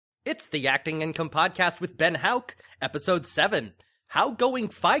It's the Acting Income Podcast with Ben Hauck, Episode 7, How Going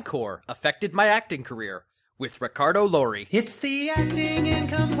FICOR Affected My Acting Career, with Ricardo Lori. It's the Acting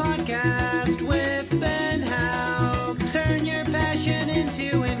Income Podcast with Ben Hauck. Turn your passion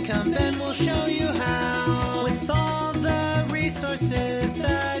into income, Ben will show you how. With all the resources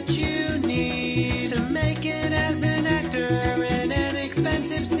that you need to make it as an actor in an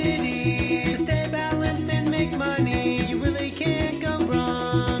expensive city. To stay balanced and make money, you really can't go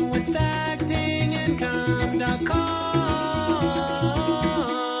wrong with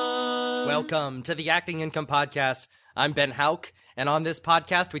actingincome.com. Welcome to the Acting Income Podcast. I'm Ben Hauck, and on this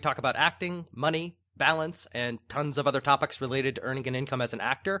podcast we talk about acting, money, balance, and tons of other topics related to earning an income as an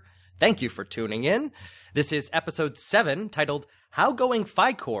actor. Thank you for tuning in. This is Episode 7, titled How Going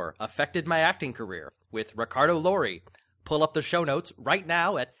FICOR Affected My Acting Career, with Ricardo Lori. Pull up the show notes right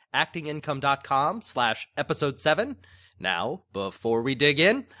now at actingincome.com/episode 7. Now, before we dig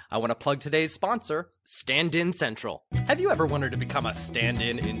in, I want to plug today's sponsor, Stand-In Central. Have you ever wanted to become a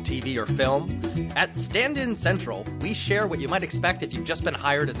stand-in in TV or film? At Stand-In Central, we share what you might expect if you've just been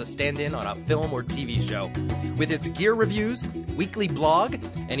hired as a stand-in on a film or TV show. With its gear reviews, weekly blog,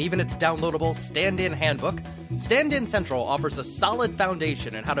 and even its downloadable Stand-In Handbook, Stand-In Central offers a solid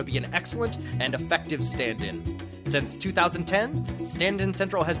foundation in how to be an excellent and effective stand-in. Since 2010, Stand-In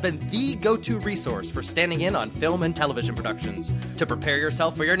Central has been the go-to resource for standing in on film and television productions. To prepare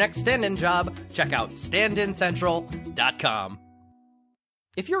yourself for your next stand-in job, check out standincentral.com.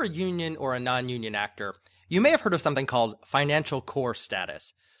 If you're a union or a non-union actor, you may have heard of something called financial core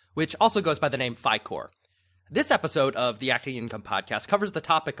status, which also goes by the name FICOR. This episode of the Acting Income Podcast covers the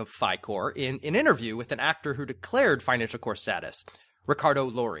topic of FICOR in an interview with an actor who declared financial core status, Ricardo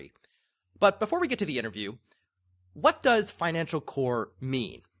Lori. But before we get to the interview, what does financial core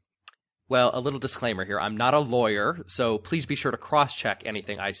mean? Well, a little disclaimer here. I'm not a lawyer, so please be sure to cross-check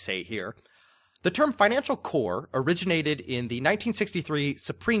anything I say here. The term financial core originated in the 1963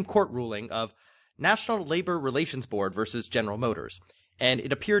 Supreme Court ruling of National Labor Relations Board versus General Motors, and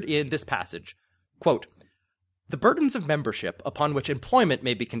it appeared in this passage, quote, "The burdens of membership upon which employment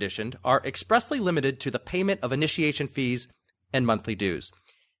may be conditioned are expressly limited to the payment of initiation fees and monthly dues.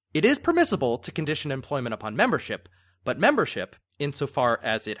 It is permissible to condition employment upon membership, but membership, insofar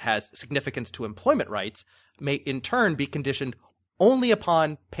as it has significance to employment rights, may in turn be conditioned only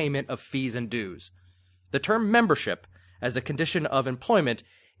upon payment of fees and dues. The term membership, as a condition of employment,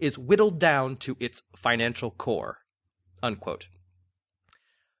 is whittled down to its financial core." Unquote.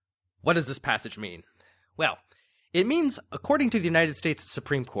 What does this passage mean? Well, it means, according to the United States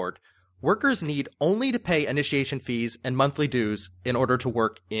Supreme Court, workers need only to pay initiation fees and monthly dues in order to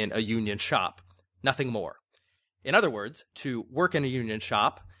work in a union shop, nothing more. In other words, to work in a union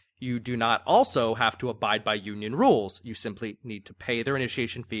shop, you do not also have to abide by union rules. You simply need to pay their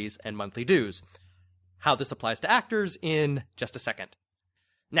initiation fees and monthly dues. How this applies to actors in just a second.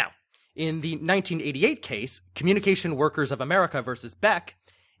 Now, in the 1988 case, Communication Workers of America versus Beck,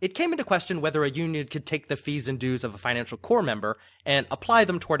 it came into question whether a union could take the fees and dues of a financial core member and apply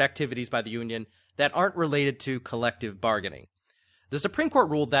them toward activities by the union that aren't related to collective bargaining. The Supreme Court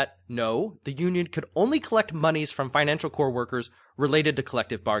ruled that, no, the union could only collect monies from financial core workers related to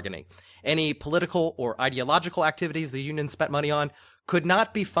collective bargaining. Any political or ideological activities the union spent money on could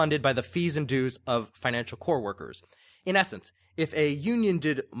not be funded by the fees and dues of financial core workers. In essence, if a union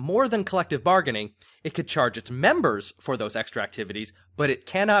did more than collective bargaining, it could charge its members for those extra activities, but it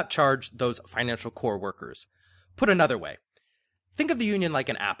cannot charge those financial core workers. Put another way, think of the union like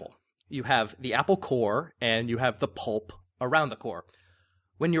an apple. You have the apple core and you have the pulp around the core.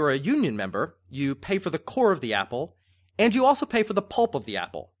 When you're a union member, you pay for the core of the apple, and you also pay for the pulp of the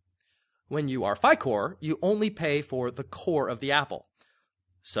apple. When you are FICOR, you only pay for the core of the apple.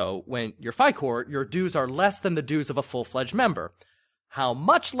 So when you're FICOR, your dues are less than the dues of a full-fledged member. How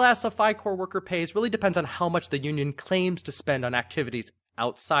much less a FICOR worker pays really depends on how much the union claims to spend on activities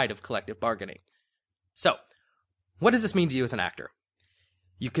outside of collective bargaining. So, what does this mean to you as an actor?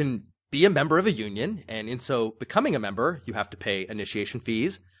 You can be a member of a union, and in so becoming a member, you have to pay initiation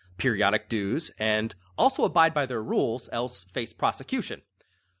fees, periodic dues, and also abide by their rules, else face prosecution.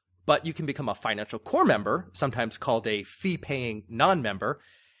 But you can become a financial core member, sometimes called a fee-paying non-member,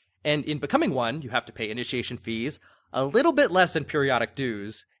 and in becoming one, you have to pay initiation fees, a little bit less than periodic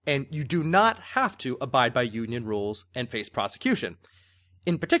dues, and you do not have to abide by union rules and face prosecution.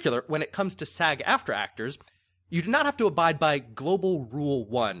 In particular, when it comes to SAG-AFTRA actors, you do not have to abide by Global Rule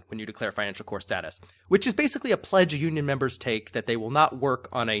 1 when you declare financial core status, which is basically a pledge union members take that they will not work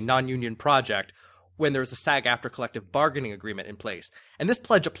on a non-union project when there's a SAG-AFTRA collective bargaining agreement in place. And this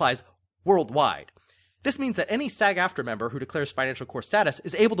pledge applies worldwide. This means that any SAG-AFTRA member who declares financial core status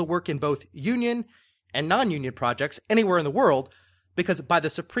is able to work in both union and non-union projects anywhere in the world, because by the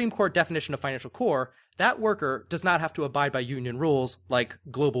Supreme Court definition of financial core, that worker does not have to abide by union rules like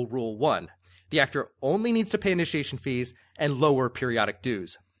Global Rule 1. The actor only needs to pay initiation fees and lower periodic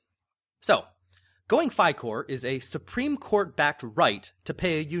dues. So, going FI-Core is a Supreme Court-backed right to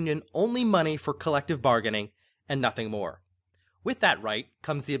pay a union only money for collective bargaining and nothing more. With that right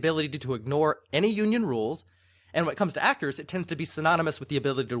comes the ability to ignore any union rules, and when it comes to actors, it tends to be synonymous with the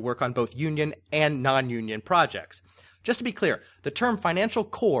ability to work on both union and non-union projects. Just to be clear, the term financial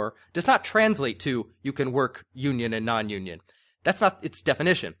core does not translate to you can work union and non-union. That's not its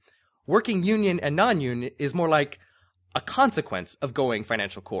definition. Working union and non-union is more like a consequence of going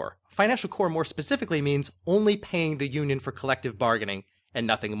financial core. Financial core more specifically means only paying the union for collective bargaining and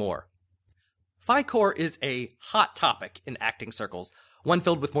nothing more. FI-Core is a hot topic in acting circles, one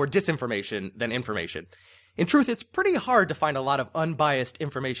filled with more disinformation than information. In truth, it's pretty hard to find a lot of unbiased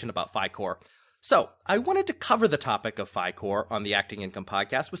information about FI-Core. So, I wanted to cover the topic of FI-Core on the Acting Income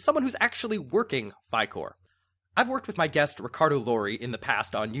podcast with someone who's actually working FI-Core. I've worked with my guest Ricardo Lori in the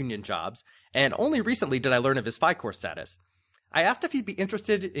past on union jobs, and only recently did I learn of his FI-Core status. I asked if he'd be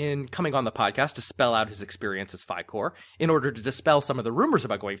interested in coming on the podcast to spell out his experience as FI-Core in order to dispel some of the rumors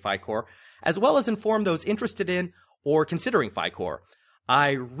about going FI-Core, as well as inform those interested in or considering FI-Core.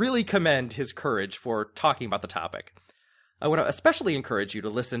 I really commend his courage for talking about the topic. I want to especially encourage you to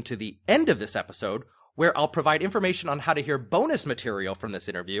listen to the end of this episode, where I'll provide information on how to hear bonus material from this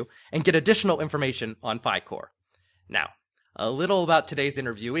interview and get additional information on FI-Core. Now, a little about today's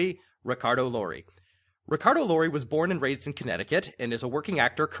interviewee, Ricardo Lori. Ricardo Lori was born and raised in Connecticut and is a working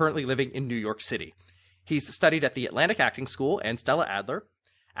actor currently living in New York City. He's studied at the Atlantic Acting School and Stella Adler.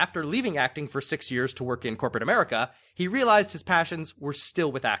 After leaving acting for 6 years to work in corporate America, he realized his passions were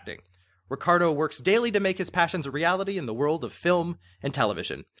still with acting. Ricardo works daily to make his passions a reality in the world of film and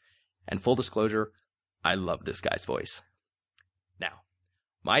television. And full disclosure, I love this guy's voice. Now,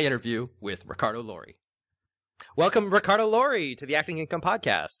 my interview with Ricardo Lori. Welcome, Ricardo Lori, to the Acting Income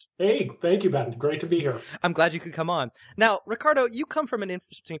podcast. Hey, thank you, Ben. Great to be here. I'm glad you could come on. Now, Ricardo, you come from an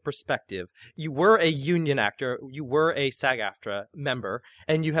interesting perspective. You were a union actor, you were a SAG-AFTRA member,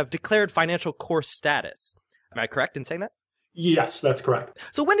 and you have declared financial core status. Am I correct in saying that? Yes, that's correct.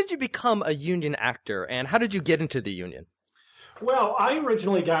 So when did you become a union actor, and how did you get into the union? Well, I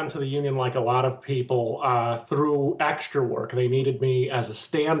originally got into the union, like a lot of people, through extra work. They needed me as a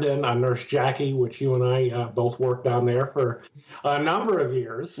stand-in on Nurse Jackie, which you and I both worked on there for a number of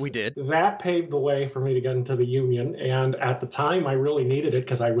years. We did. That paved the way for me to get into the union, and at the time, I really needed it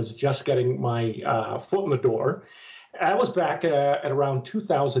because I was just getting my foot in the door. That was back at around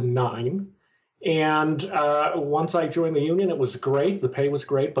 2009. And once I joined the union, it was great. The pay was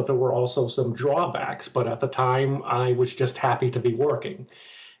great, but there were also some drawbacks. But at the time, I was just happy to be working.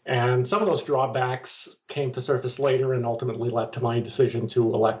 And some of those drawbacks came to surface later and ultimately led to my decision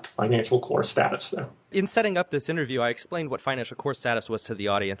to elect financial core status there. In setting up this interview, I explained what financial core status was to the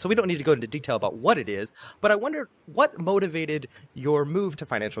audience, so we don't need to go into detail about what it is. But I wondered what motivated your move to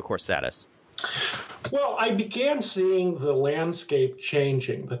financial core status? Well, I began seeing the landscape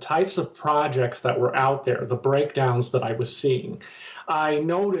changing, the types of projects that were out there, the breakdowns that I was seeing. I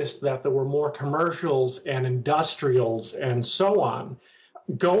noticed that there were more commercials and industrials and so on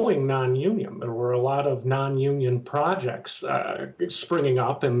going non-union. There were a lot of non-union projects springing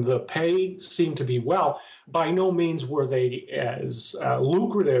up, and the pay seemed to be well. By no means were they as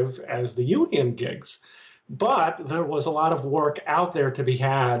lucrative as the union gigs. But there was a lot of work out there to be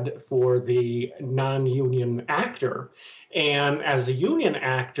had for the non-union actor. And as a union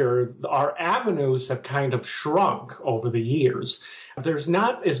actor, our avenues have kind of shrunk over the years. There's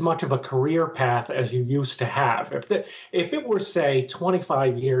not as much of a career path as you used to have. If it were, say,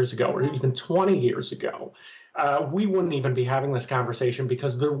 25 years ago or even 20 years ago, we wouldn't even be having this conversation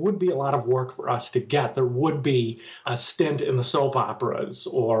because there would be a lot of work for us to get. There would be a stint in the soap operas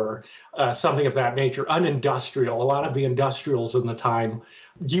or something of that nature, unindustrial. A lot of the industrials in the time,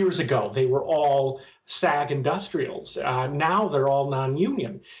 years ago, they were all SAG industrials. Now they're all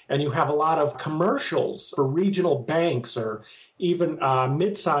non-union. And you have a lot of commercials for regional banks or even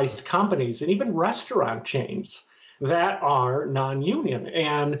mid-sized companies and even restaurant chains that are non-union.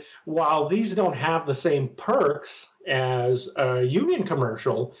 And while these don't have the same perks as a union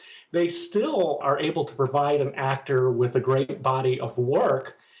commercial, they still are able to provide an actor with a great body of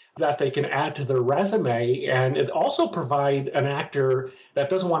work that they can add to their resume. And it also provide an actor that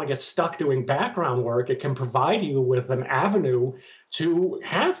doesn't want to get stuck doing background work. It can provide you with an avenue to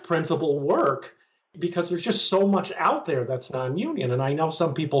have principal work because there's just so much out there that's non-union. And I know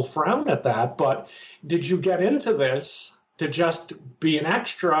some people frown at that, but did you get into this to just be an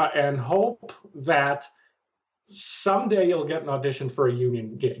extra and hope that someday you'll get an audition for a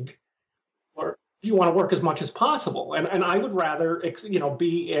union gig? Or do you want to work as much as possible? And I would rather,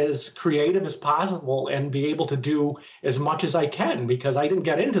 be as creative as possible and be able to do as much as I can, because I didn't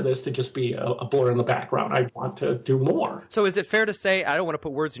get into this to just be a blur in the background. I want to do more. So is it fair to say, I don't want to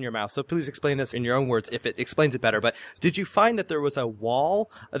put words in your mouth, so please explain this in your own words if it explains it better, but did you find that there was a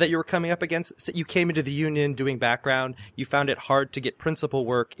wall that you were coming up against? So you came into the union doing background, you found it hard to get principal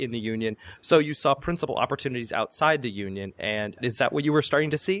work in the union, so you saw principal opportunities outside the union, and is that what you were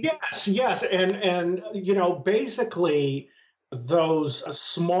starting to see? Yes. And basically those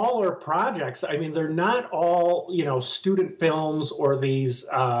smaller projects, I mean, they're not all, student films or these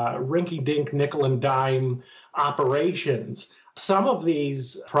rinky-dink nickel and dime operations. Some of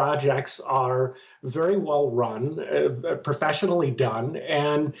these projects are very well run, professionally done,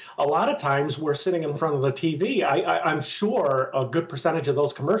 and a lot of times we're sitting in front of the TV. I'm sure a good percentage of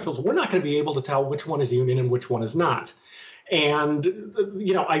those commercials, we're not going to be able to tell which one is union and which one is not. And,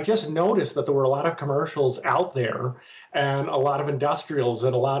 I just noticed that there were a lot of commercials out there and a lot of industrials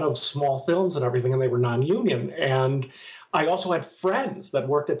and a lot of small films and everything, and they were non-union. And I also had friends that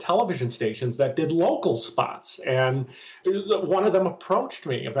worked at television stations that did local spots. And one of them approached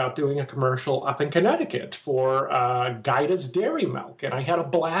me about doing a commercial up in Connecticut for Gaida's Dairy Milk. And I had a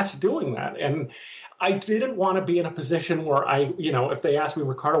blast doing that. And I didn't want to be in a position where if they asked me,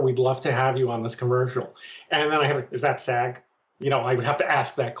 Ricardo, we'd love to have you on this commercial. And then is that SAG? I would have to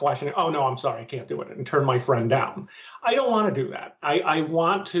ask that question. Oh, no, I'm sorry, I can't do it, and turn my friend down. I don't want to do that. I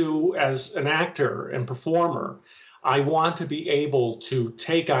want to, as an actor and performer, I want to be able to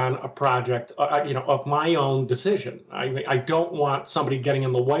take on a project, of my own decision. I don't want somebody getting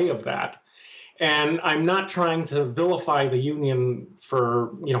in the way of that. And I'm not trying to vilify the union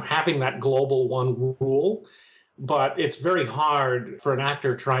for, having that global one rule, but it's very hard for an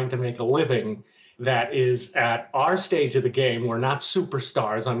actor trying to make a living that is at our stage of the game. We're not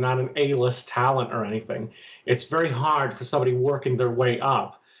superstars. I'm not an A-list talent or anything. It's very hard for somebody working their way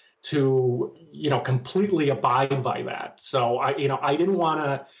up to, completely abide by that. So I didn't want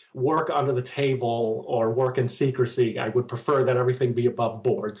to work under the table or work in secrecy. I would prefer that everything be above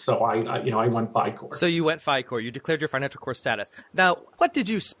board. So I went FICOR. So you went FICOR. You declared your financial core status. Now, what did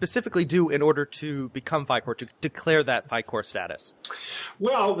you specifically do in order to become FICOR, to declare that FICOR status?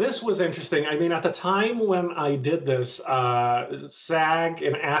 Well, this was interesting. I mean, at the time when I did this, SAG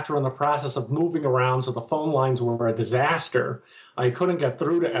and AFTRA were in the process of moving around, so the phone lines were a disaster. I couldn't get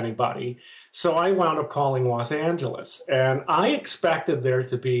through to anybody. So I wound up calling Los Angeles. And I expected there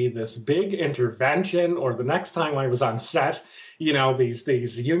to be this big intervention, or the next time I was on set,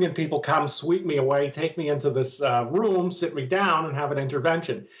 these union people come, sweep me away, take me into this room, sit me down, and have an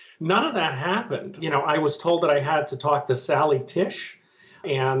intervention. None of that happened. I was told that I had to talk to Sally Tisch,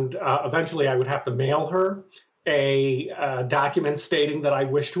 and eventually I would have to mail her a document stating that I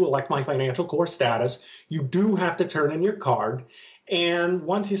wish to elect my financial core status. You do have to turn in your card. And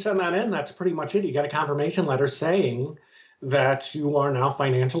once you send that in, that's pretty much it. You get a confirmation letter saying that you are now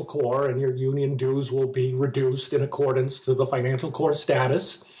financial core and your union dues will be reduced in accordance to the financial core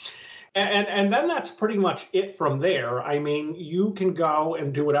status. And then that's pretty much it from there. I mean, you can go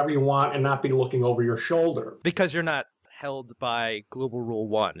and do whatever you want and not be looking over your shoulder. Because you're not held by Global Rule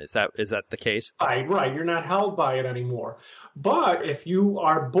 1. Is that the case? Right. You're not held by it anymore. But if you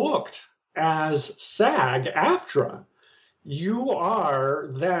are booked as SAG-AFTRA, you are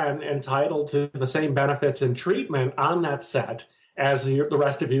then entitled to the same benefits and treatment on that set as the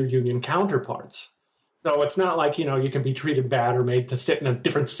rest of your union counterparts. So it's not like, you can be treated bad or made to sit in a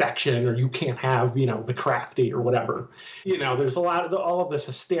different section, or you can't have, the crafty or whatever. There's a lot of all of this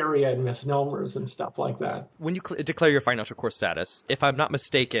hysteria and misnomers and stuff like that. When you declare your financial core status, if I'm not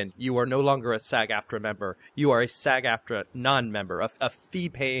mistaken, you are no longer a SAG-AFTRA member. You are a SAG-AFTRA non-member, a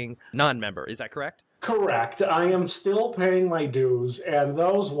fee-paying non-member. Is that correct? Correct. I am still paying my dues, and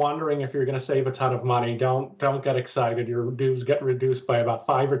those wondering if you're going to save a ton of money, don't get excited. Your dues get reduced by about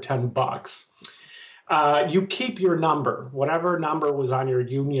 $5 or $10. You keep your number. Whatever number was on your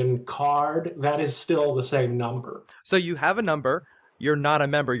union card, that is still the same number. So you have a number. You're not a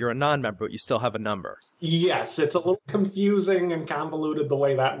member. You're a non-member, but you still have a number. Yes, it's a little confusing and convoluted the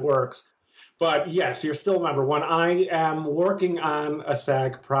way that works. But yes, you're still a member. When I am working on a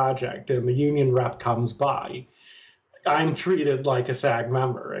SAG project and the union rep comes by, I'm treated like a SAG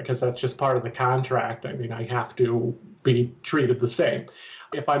member because that's just part of the contract. I mean, I have to be treated the same.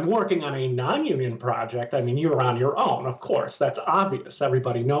 If I'm working on a non-union project, I mean, you're on your own, of course. That's obvious.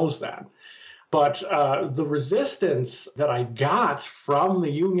 Everybody knows that. But the resistance that I got from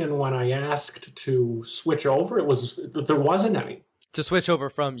the union when I asked to switch over, there wasn't any. To switch over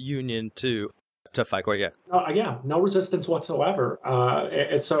from union to FICOR, yeah. No resistance whatsoever.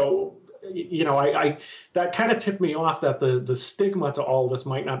 And so, I that kind of tipped me off that the stigma to all this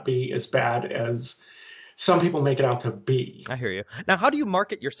might not be as bad as some people make it out to be. I hear you. Now, how do you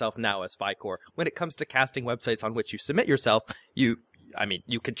market yourself now as FICOR? When it comes to casting websites on which you submit yourself, you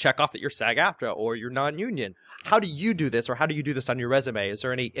could check off that you're SAG-AFTRA or you're non-union. How do you do this, or how do you do this on your resume? Is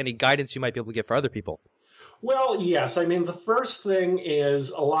there any guidance you might be able to give for other people? Well, yes. The first thing is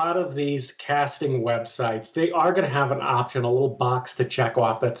a lot of these casting websites, they are going to have an option, a little box to check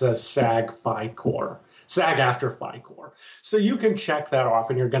off that says SAG-AFTRA FICOR. So you can check that off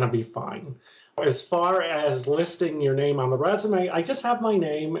and you're going to be fine. As far as listing your name on the resume, I just have my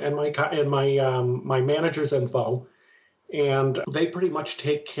name and my manager's info. And they pretty much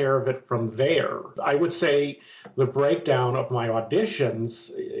take care of it from there. I would say the breakdown of my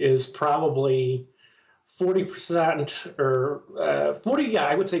auditions is probably 40% or 40. Yeah,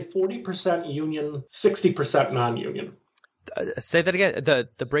 I would say 40% union, 60% non-union. Say that again.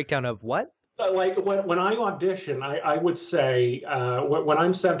 The breakdown of what? Like when I audition, I would say when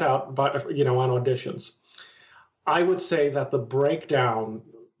I'm sent out, on auditions, I would say that the breakdown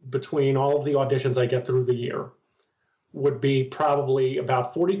between all of the auditions I get through the year would be probably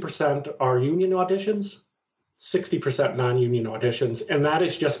about 40% are union auditions, 60% non-union auditions. And that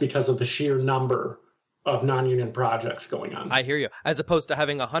is just because of the sheer number of non-union projects going on. I hear you. As opposed to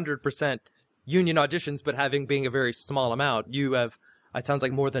having 100% union auditions, but being a very small amount, you have, it sounds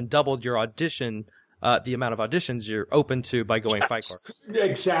like, more than doubled your audition, the amount of auditions you're open to by going FICOR.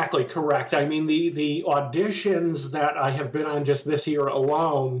 Exactly, correct. The auditions that I have been on just this year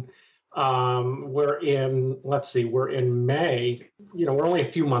alone, we're in May, we're only a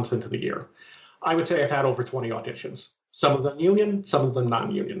few months into the year. I would say I've had over 20 auditions, some of them union, some of them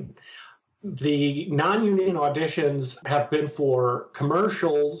non-union. The non-union auditions have been for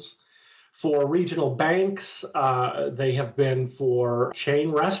commercials, for regional banks, they have been for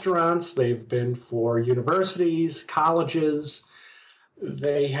chain restaurants, they've been for universities, colleges,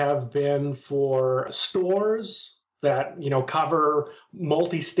 they have been for stores that cover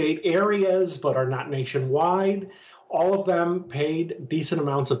multi-state areas but are not nationwide. All of them paid decent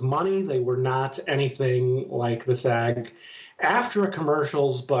amounts of money. They were not anything like the SAG-AFTRA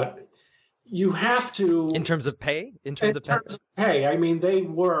commercials, but you have to... In terms of pay? In terms of pay, they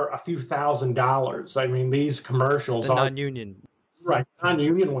were a few $1,000s. These commercials are... non-union. Right.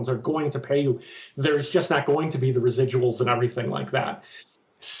 Non-union ones are going to pay you. There's just not going to be the residuals and everything like that.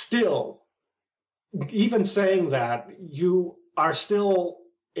 Still, even saying that, you are still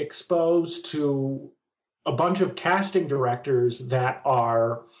exposed to a bunch of casting directors that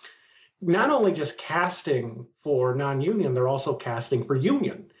are not only just casting for non-union, they're also casting for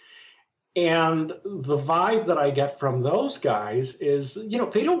union. And the vibe that I get from those guys is,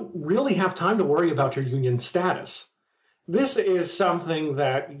 they don't really have time to worry about your union status. This is something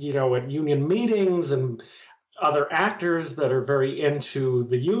that, at union meetings and other actors that are very into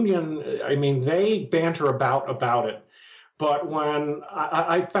the union, they banter about it. But when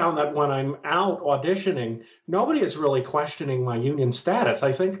I found that when I'm out auditioning, nobody is really questioning my union status.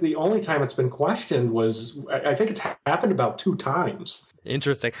 I think the only time it's been questioned was, I think it's happened about 2 times.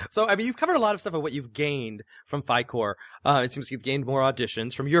 Interesting. So, you've covered a lot of stuff of what you've gained from FICOR. It seems like you've gained more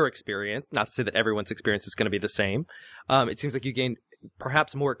auditions from your experience. Not to say that everyone's experience is going to be the same. It seems like you gained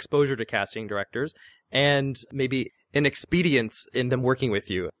perhaps more exposure to casting directors and maybe an expedience in them working with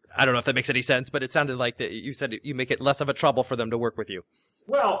you. I don't know if that makes any sense, but it sounded like that you said you make it less of a trouble for them to work with you.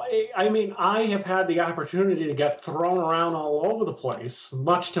 Well, I have had the opportunity to get thrown around all over the place,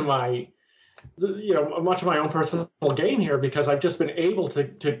 much to my own personal gain here, because I've just been able to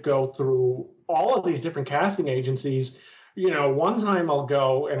go through all of these different casting agencies. One time I'll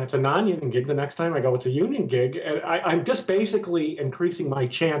go and it's a non-union gig. The next time I go, it's a union gig. And I'm just basically increasing my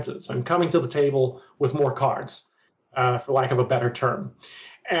chances. I'm coming to the table with more cards, for lack of a better term.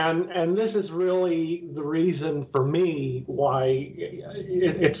 And this is really the reason for me why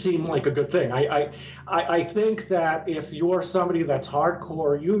it seemed like a good thing. I think that if you're somebody that's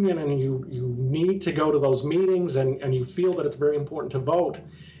hardcore union and you need to go to those meetings and you feel that it's very important to vote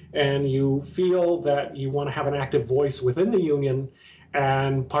and you feel that you want to have an active voice within the union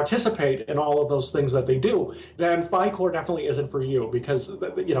and participate in all of those things that they do, then FICOR definitely isn't for you, because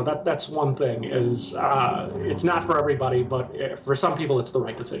that's one thing is it's not for everybody, but for some people it's the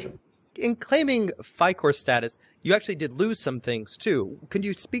right decision. In claiming FICOR status, you actually did lose some things too. Could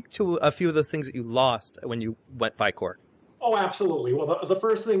you speak to a few of those things that you lost when you went FICOR? Oh, absolutely. Well, the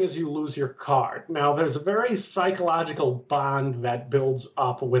first thing is you lose your card. Now, there's a very psychological bond that builds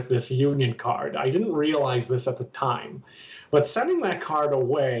up with this union card. I didn't realize this at the time, but sending that card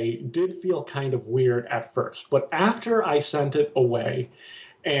away did feel kind of weird at first. But after I sent it away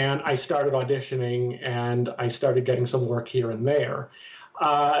and I started auditioning and I started getting some work here and there,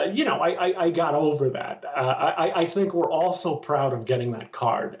 I got over that. I think we're all so proud of getting that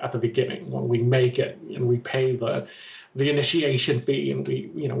card at the beginning when we make it and we pay the initiation fee and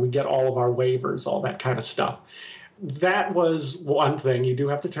we get all of our waivers, all that kind of stuff. That was one thing. You do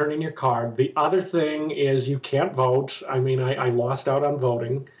have to turn in your card. The other thing is you can't vote. I mean, I lost out on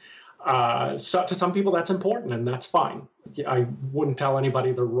voting. So to some people, that's important, and that's fine. I wouldn't tell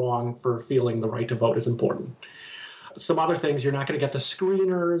anybody they're wrong for feeling the right to vote is important. Some other things, you're not going to get the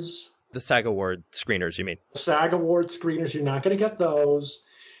screeners. The SAG Award screeners, you mean? SAG Award screeners, you're not going to get those.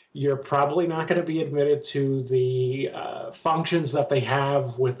 You're probably not going to be admitted to the functions that they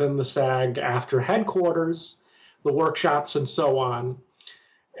have within the SAG-AFTRA headquarters, the workshops and so on.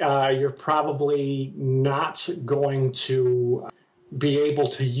 You're probably not going to be able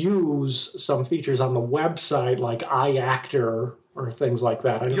to use some features on the website like iActor or things like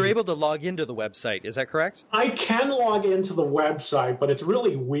that. You're able to log into the website, is that correct? I can log into the website, but it's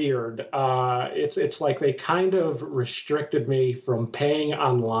really weird. It's like they kind of restricted me from paying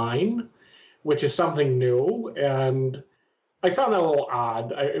online, which is something new, and I found that a little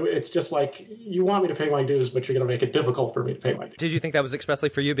odd. It's just like, you want me to pay my dues, but you're going to make it difficult for me to pay my dues. Did you think that was expressly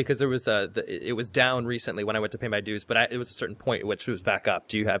for you? Because there was it was down recently when I went to pay my dues, but it was a certain point at which it was back up.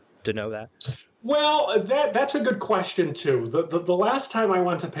 Do you have to know that? Well, that's a good question too. The last time I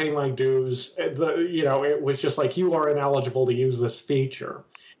went to pay my dues, it was just like, you are ineligible to use this feature.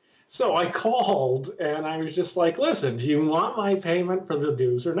 So I called and I was just like, listen, do you want my payment for the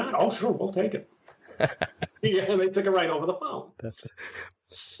dues or not? Oh, sure, we'll take it. Yeah, and they took it right over the phone.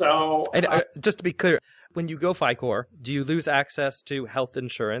 So, and just to be clear, when you go FICOR, do you lose access to health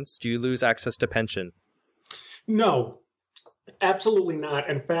insurance? Do you lose access to pension? No, absolutely not.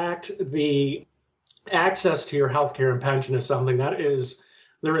 In fact, the access to your health care and pension is something there is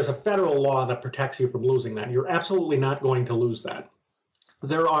a federal law that protects you from losing that. You're absolutely not going to lose that.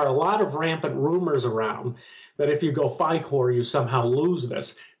 There are a lot of rampant rumors around that if you go FICOR, you somehow lose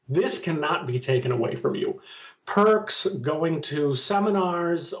this. This cannot be taken away from you. Perks, going to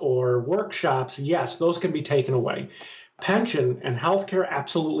seminars or workshops, yes, those can be taken away. Pension and healthcare,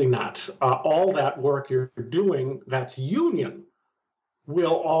 absolutely not. All that work you're doing that's union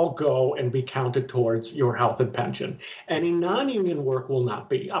will all go and be counted towards your health and pension. Any non-union work will not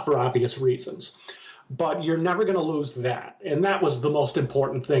be, for obvious reasons. But you're never going to lose that. And that was the most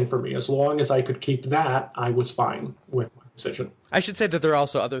important thing for me. As long as I could keep that, I was fine with my decision. I should say that there are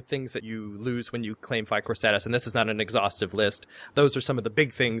also other things that you lose when you claim FICOR status, and this is not an exhaustive list. Those are some of the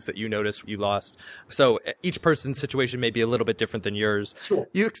big things that you notice you lost. So each person's situation may be a little bit different than yours. Sure.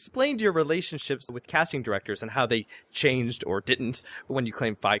 You explained your relationships with casting directors and how they changed or didn't when you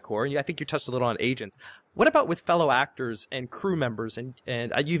claimed FICOR. And I think you touched a little on agents. What about with fellow actors and crew members? And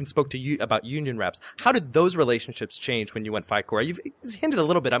you even spoke to you about union reps. How did those relationships change when you went FICOR? You've hinted a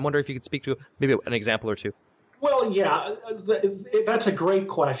little bit. I'm wondering if you could speak to maybe an example or two. Well, yeah, that's a great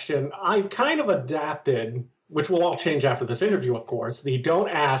question. I've kind of adapted, which will all change after this interview, of course, the don't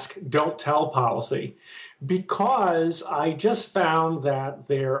ask, don't tell policy, because I just found that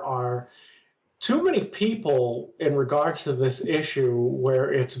there are too many people in regards to this issue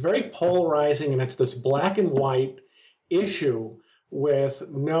where it's very polarizing and it's this black and white issue with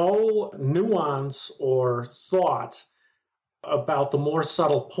no nuance or thought about the more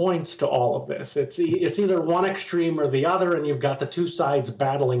subtle points to all of this. It's either one extreme or the other, and you've got the two sides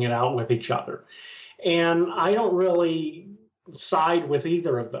battling it out with each other. And I don't really side with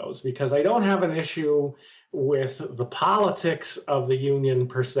either of those because I don't have an issue with the politics of the union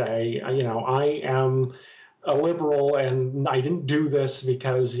per se. I am a liberal, and I didn't do this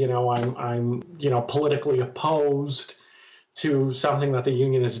because I'm politically opposed to something that the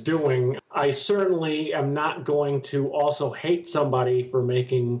union is doing. I certainly am not going to also hate somebody for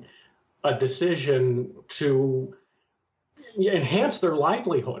making a decision to enhance their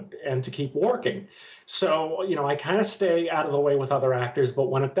livelihood and to keep working. So, I kind of stay out of the way with other actors, but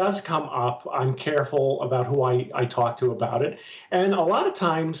when it does come up, I'm careful about who I talk to about it. And a lot of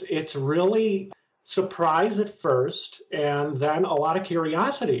times it's really surprise at first, and then a lot of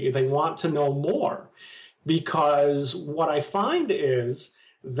curiosity. They want to know more. Because what I find is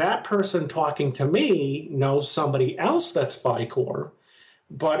that person talking to me knows somebody else that's FICOR,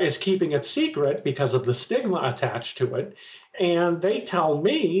 but is keeping it secret because of the stigma attached to it. And they tell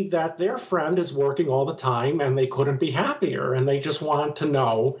me that their friend is working all the time and they couldn't be happier. And they just want to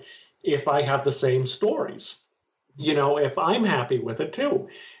know if I have the same stories, if I'm happy with it too.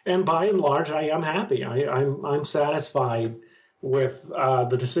 And by and large, I am happy. I'm satisfied with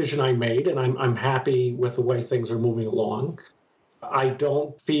the decision I made, and I'm happy with the way things are moving along. I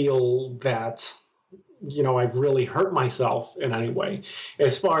don't feel that I've really hurt myself in any way.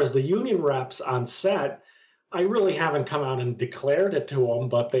 As far as the union reps on set, I really haven't come out and declared it to them,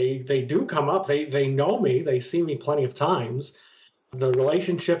 but they do come up. They know me. They see me plenty of times. The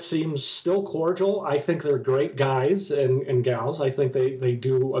relationship seems still cordial. I think they're great guys and gals. I think they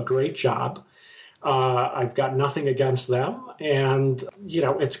do a great job. I've got nothing against them. And,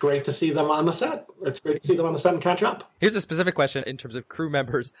 it's great to see them on the set. It's great to see them on the set and catch up. Here's a specific question in terms of crew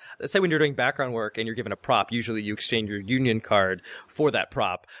members. Let's say when you're doing background work and you're given a prop, usually you exchange your union card for that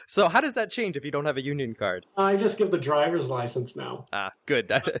prop. So how does that change if you don't have a union card? I just give the driver's license now.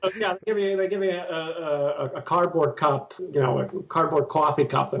 Good. Yeah, they give me a cardboard cup, a cardboard coffee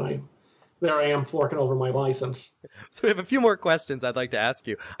cup, and there I am forking over my license. So we have a few more questions I'd like to ask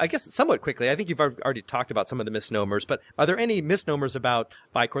you. I guess somewhat quickly. I think you've already talked about some of the misnomers, but are there any misnomers about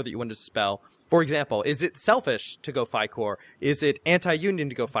FICOR that you wanted to dispel? For example, is it selfish to go FICOR? Is it anti-union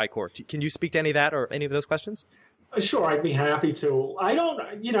to go FICOR? Can you speak to any of that or any of those questions? Sure, I'd be happy to. I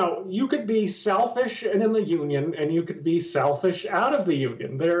don't, you could be selfish and in the union, and you could be selfish out of the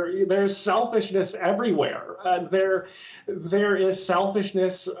union. There's selfishness everywhere. There is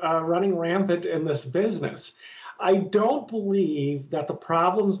selfishness running rampant in this business. I don't believe that the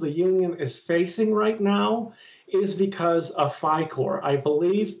problems the union is facing right now is because of FICOR. I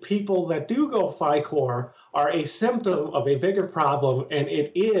believe people that do go FICOR are a symptom of a bigger problem, and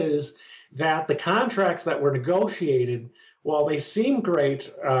it is that the contracts that were negotiated, while they seem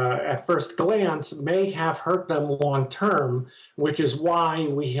great at first glance, may have hurt them long term, which is why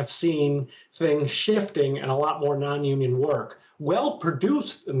we have seen things shifting and a lot more non-union work,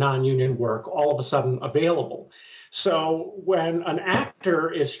 well-produced non-union work, all of a sudden available. So when an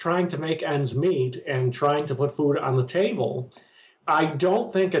actor is trying to make ends meet and trying to put food on the table, I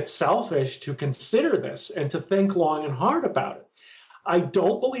don't think it's selfish to consider this and to think long and hard about it. I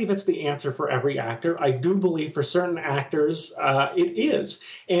don't believe it's the answer for every actor. I do believe for certain actors it is.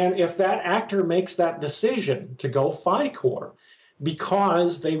 And if that actor makes that decision to go FICOR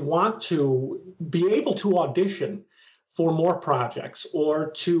because they want to be able to audition for more projects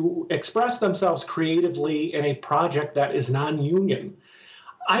or to express themselves creatively in a project that is non-union,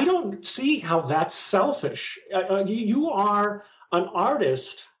 I don't see how that's selfish. You are an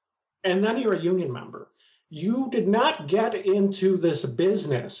artist and then you're a union member. You did not get into this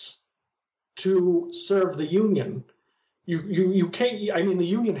business to serve the union. You can't, the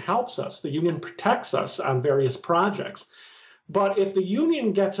union helps us. The union protects us on various projects. But if the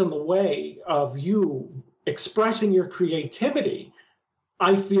union gets in the way of you expressing your creativity,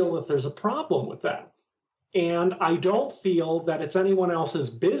 I feel that there's a problem with that. And I don't feel that it's anyone else's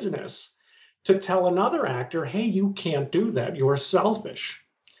business to tell another actor, hey, you can't do that. You're selfish.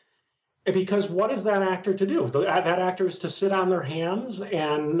 Because what is that actor to do? That actor is to sit on their hands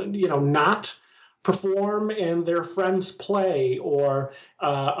and, not perform in their friend's play or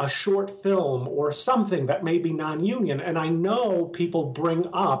a short film or something that may be non-union. And I know people bring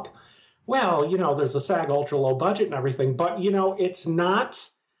up, well, there's the SAG-AFTRA low budget and everything, but, it's not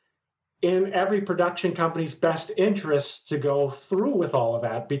in every production company's best interest to go through with all of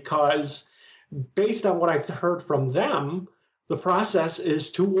that because based on what I've heard from them, the process is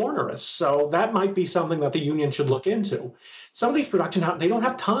too onerous. So that might be something that the union should look into. Some of these production houses, they don't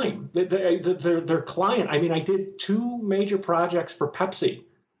have time. Their client, I did 2 major projects for Pepsi,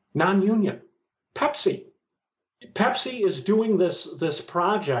 non-union. Pepsi is doing this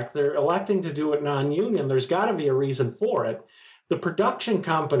project. They're electing to do it non-union. There's got to be a reason for it. The production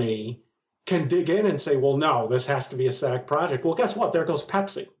company can dig in and say, well, no, this has to be a SAG project. Well, guess what? There goes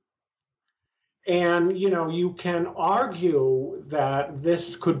Pepsi. And, you can argue that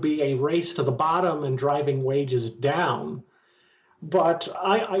this could be a race to the bottom and driving wages down. But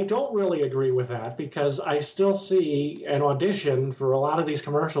I don't really agree with that because I still see an audition for a lot of these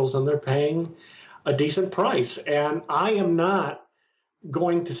commercials and they're paying a decent price. And I am not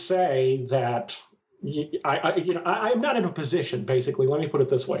going to say that I'm not in a position, basically, let me put it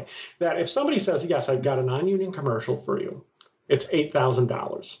this way, that if somebody says, yes, I've got a non-union commercial for you, it's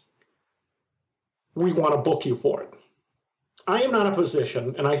 $8,000. We want to book you for it. I am not in a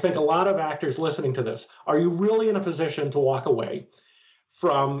position, and I think a lot of actors listening to this, are you really in a position to walk away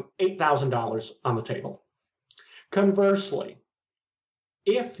from $8,000 on the table? Conversely,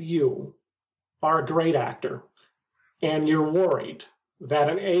 If you are a great actor and you're worried that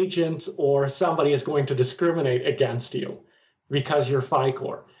an agent or somebody is going to discriminate against you because you're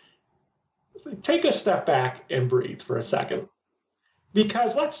FICOR, take a step back and breathe for a second.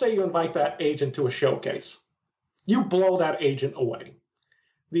 Because let's say you invite that agent to a showcase. You blow that agent away.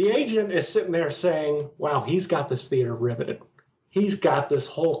 The agent is sitting there saying, wow, he's got this theater riveted. He's got this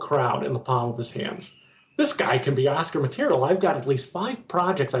whole crowd in the palm of his hands. This guy can be Oscar material. I've got at least 5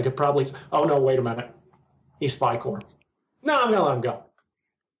 projects I could probably... Oh, no, wait a minute. He's FICOR. No, I'm going to let him go.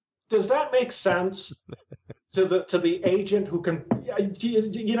 Does that make sense to the agent who can...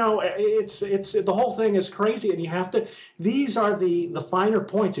 You know, it's the whole thing is crazy, and you have to... These are the finer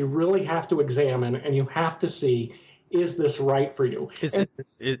points you really have to examine, and you have to see, is this right for you?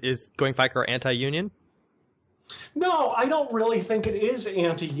 Is going FICOR anti-union? No, I don't really think it is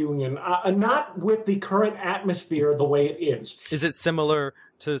anti-union, not with the current atmosphere the way it is. Is it similar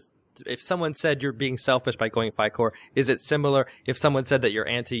to, if someone said you're being selfish by going FICOR, is it similar if someone said that you're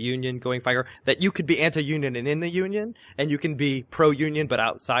anti-union going FICOR, that you could be anti-union and in the union, and you can be pro-union but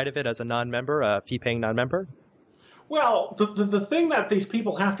outside of it as a non-member, a fee-paying non-member? Well, the thing that these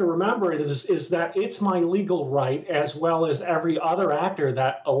people have to remember is that it's my legal right, as well as every other actor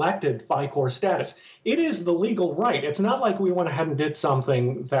that elected FICOR status. It is the legal right. It's not like we went ahead and did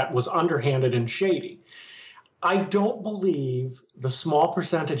something that was underhanded and shady. I don't believe the small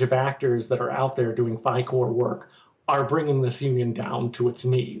percentage of actors that are out there doing FICOR work are bringing this union down to its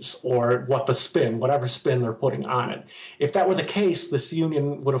knees, or whatever spin they're putting on it. If that were the case, this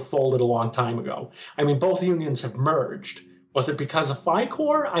union would have folded a long time ago. I mean, both unions have merged. Was it because of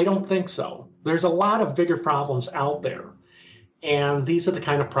FICOR? I don't think so. There's a lot of bigger problems out there. And these are the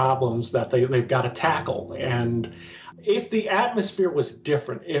kind of problems that they've got to tackle. And if the atmosphere was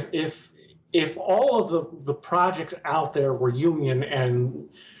different, if all of the projects out there were union and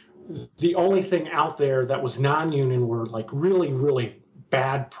the only thing out there that was non-union were like really, really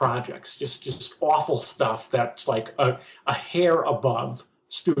bad projects, just awful stuff that's like a hair above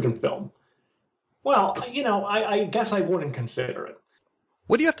student film. Well, you know, I guess I wouldn't consider it.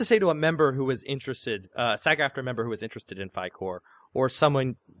 What do you have to say to a member who is interested, SAG-AFTRA member who is interested in FICOR, or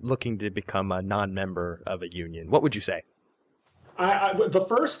someone looking to become a non-member of a union? What would you say? The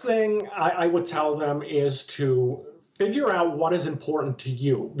first thing I would tell them is to figure out what is important to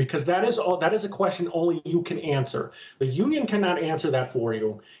you, because that is a question only you can answer. The union cannot answer that for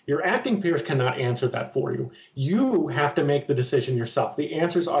you. Your acting peers cannot answer that for you. You have to make the decision yourself. The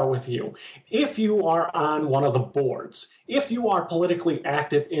answers are with you. If you are on one of the boards, if you are politically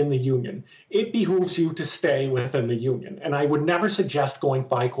active in the union, it behooves you to stay within the union. And I would never suggest going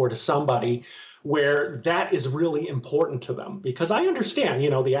FICOR to somebody where that is really important to them, because I understand,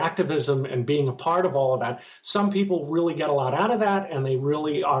 you know, the activism and being a part of all of that. Some people really get a lot out of that, and they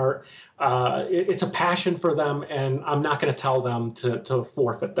really are, it's a passion for them, and I'm not going to tell them to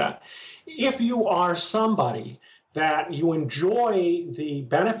forfeit that. If you are somebody that you enjoy the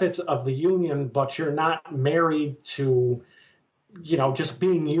benefits of the union, but you're not married to, you know, just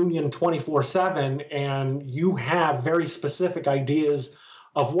being union 24/7, and you have very specific ideas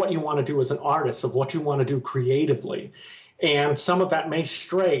of what you want to do as an artist, of what you want to do creatively. And some of that may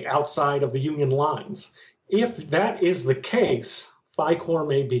stray outside of the union lines. If that is the case, FICOR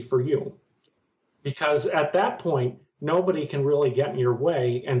may be for you. Because at that point, nobody can really get in your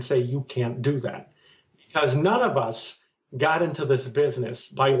way and say you can't do that. Because none of us got into this business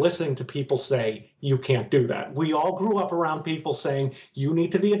by listening to people say, you can't do that. We all grew up around people saying, you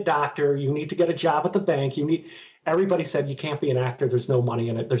need to be a doctor, you need to get a job at the bank, everybody said you can't be an actor, there's no money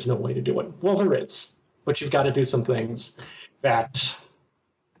in it, there's no way to do it. Well, there is, but you've got to do some things that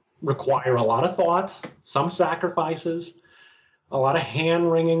require a lot of thought, some sacrifices, a lot of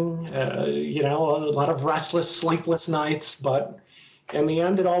hand-wringing, you know, a lot of restless, sleepless nights, but in the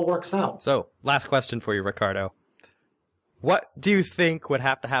end, it all works out. So, last question for you, Ricardo. What do you think would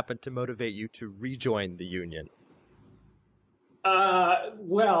have to happen to motivate you to rejoin the union?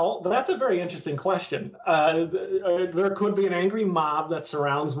 Well, that's a very interesting question. There could be an angry mob that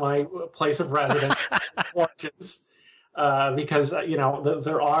surrounds my place of residence, because, you know,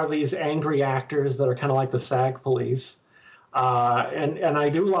 there are these angry actors that are kind of like the SAG police. And I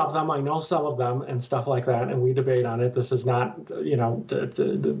do love them. I know some of them and stuff like that, and we debate on it. This is not, you know,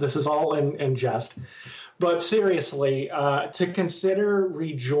 this is all in jest. But seriously, to consider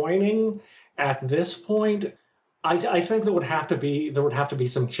rejoining at this point, I think there would have to be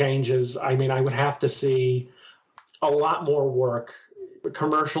some changes. I mean, I would have to see a lot more work,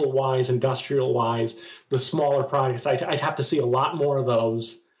 commercial-wise, industrial-wise, the smaller projects. I'd have to see a lot more of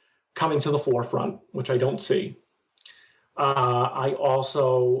those coming to the forefront, which I don't see. I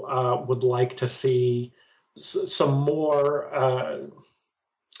also would like to see some more,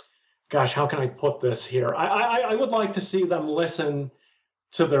 gosh, how can I put this here? I would like to see them listen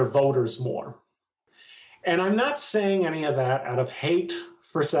to their voters more. And I'm not saying any of that out of hate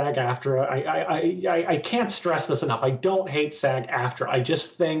for SAG-AFTRA. I can't stress this enough. I don't hate SAG-AFTRA. I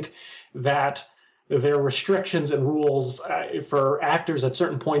just think that their restrictions and rules for actors at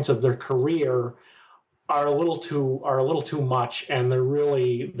certain points of their career are a little too much, and they're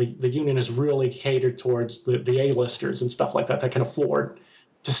really the union is really catered towards the A-listers and stuff like that can afford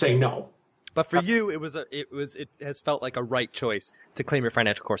to say no. But for you, it has felt like a right choice to claim your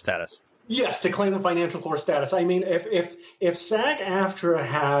financial core status. Yes, to claim the financial core status. I mean, if SAG-AFTRA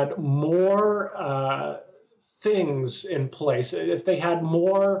had more things in place, if they had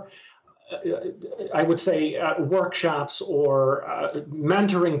more, I would say, workshops or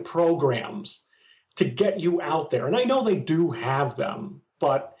mentoring programs to get you out there, and I know they do have them,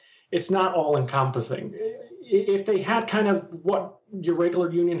 but it's not all encompassing. If they had kind of what your regular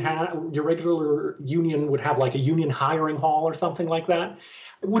union would have, like a union hiring hall or something like that,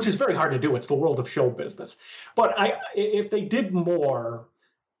 which is very hard to do. It's the world of show business. But if they did more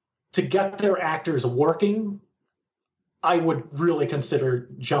to get their actors working, I would really consider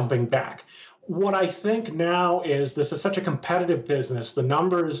jumping back. What I think now is this is such a competitive business. The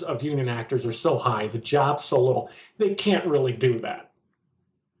numbers of union actors are so high, the job's so little, they can't really do that.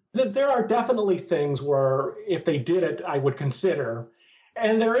 There are definitely things where if they did it, I would consider.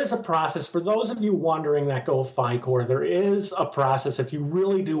 And there is a process. For those of you wondering that go FICOR, there is a process if you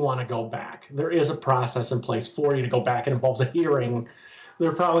really do want to go back. There is a process in place for you to go back. It involves a hearing.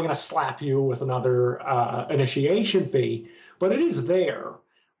 They're probably going to slap you with another initiation fee, but it is there.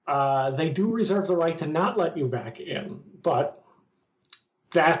 They do reserve the right to not let you back in, but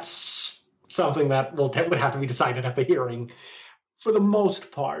that's something that would have to be decided at the hearing. For the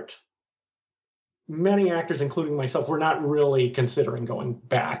most part, many actors, including myself, we're not really considering going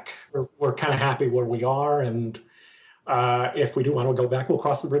back. We're kind of happy where we are, and if we do want to go back, we'll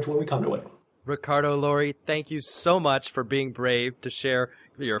cross the bridge when we come to it. Ricardo Lori, thank you so much for being brave to share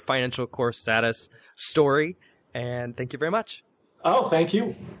your financial core status story, and thank you very much. Oh, thank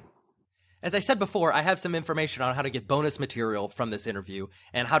you. As I said before, I have some information on how to get bonus material from this interview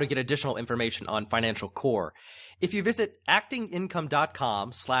and how to get additional information on financial core. If you visit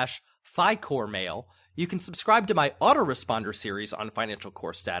actingincome.com/FICOR mail, you can subscribe to my autoresponder series on financial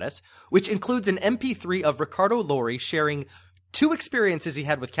core status, which includes an MP3 of Ricardo Lori sharing 2 experiences he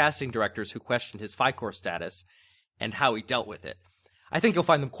had with casting directors who questioned his FICOR status and how he dealt with it. I think you'll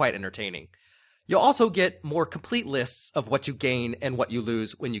find them quite entertaining. You'll also get more complete lists of what you gain and what you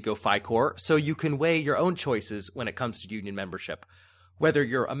lose when you go FICOR, so you can weigh your own choices when it comes to union membership. Whether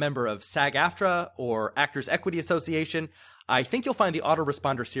you're a member of SAG-AFTRA or Actors Equity Association, I think you'll find the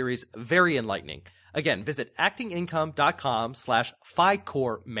autoresponder series very enlightening. Again, visit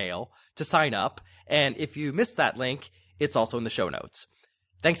actingincome.com/FICOR mail to sign up, and if you missed that link, it's also in the show notes.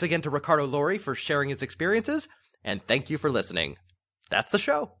 Thanks again to Ricardo Lori for sharing his experiences, and thank you for listening. That's the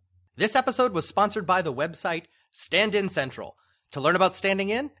show. This episode was sponsored by the website Stand-In Central. To learn about standing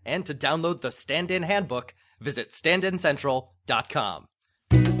in and to download the Stand-In Handbook, visit standincentral.com.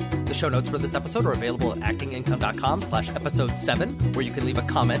 The show notes for this episode are available at actingincome.com/episode 7, where you can leave a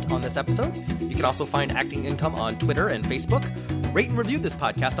comment on this episode. You can also find Acting Income on Twitter and Facebook. Rate and review this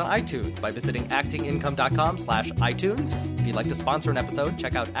podcast on iTunes by visiting actingincome.com/iTunes. If you'd like to sponsor an episode,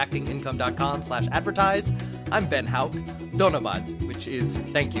 check out actingincome.com/advertise. I'm Ben Hauck, Donabad, which is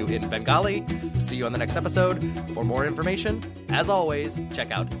thank you in Bengali. See you on the next episode. For more information, as always,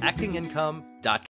 check out actingincome.com.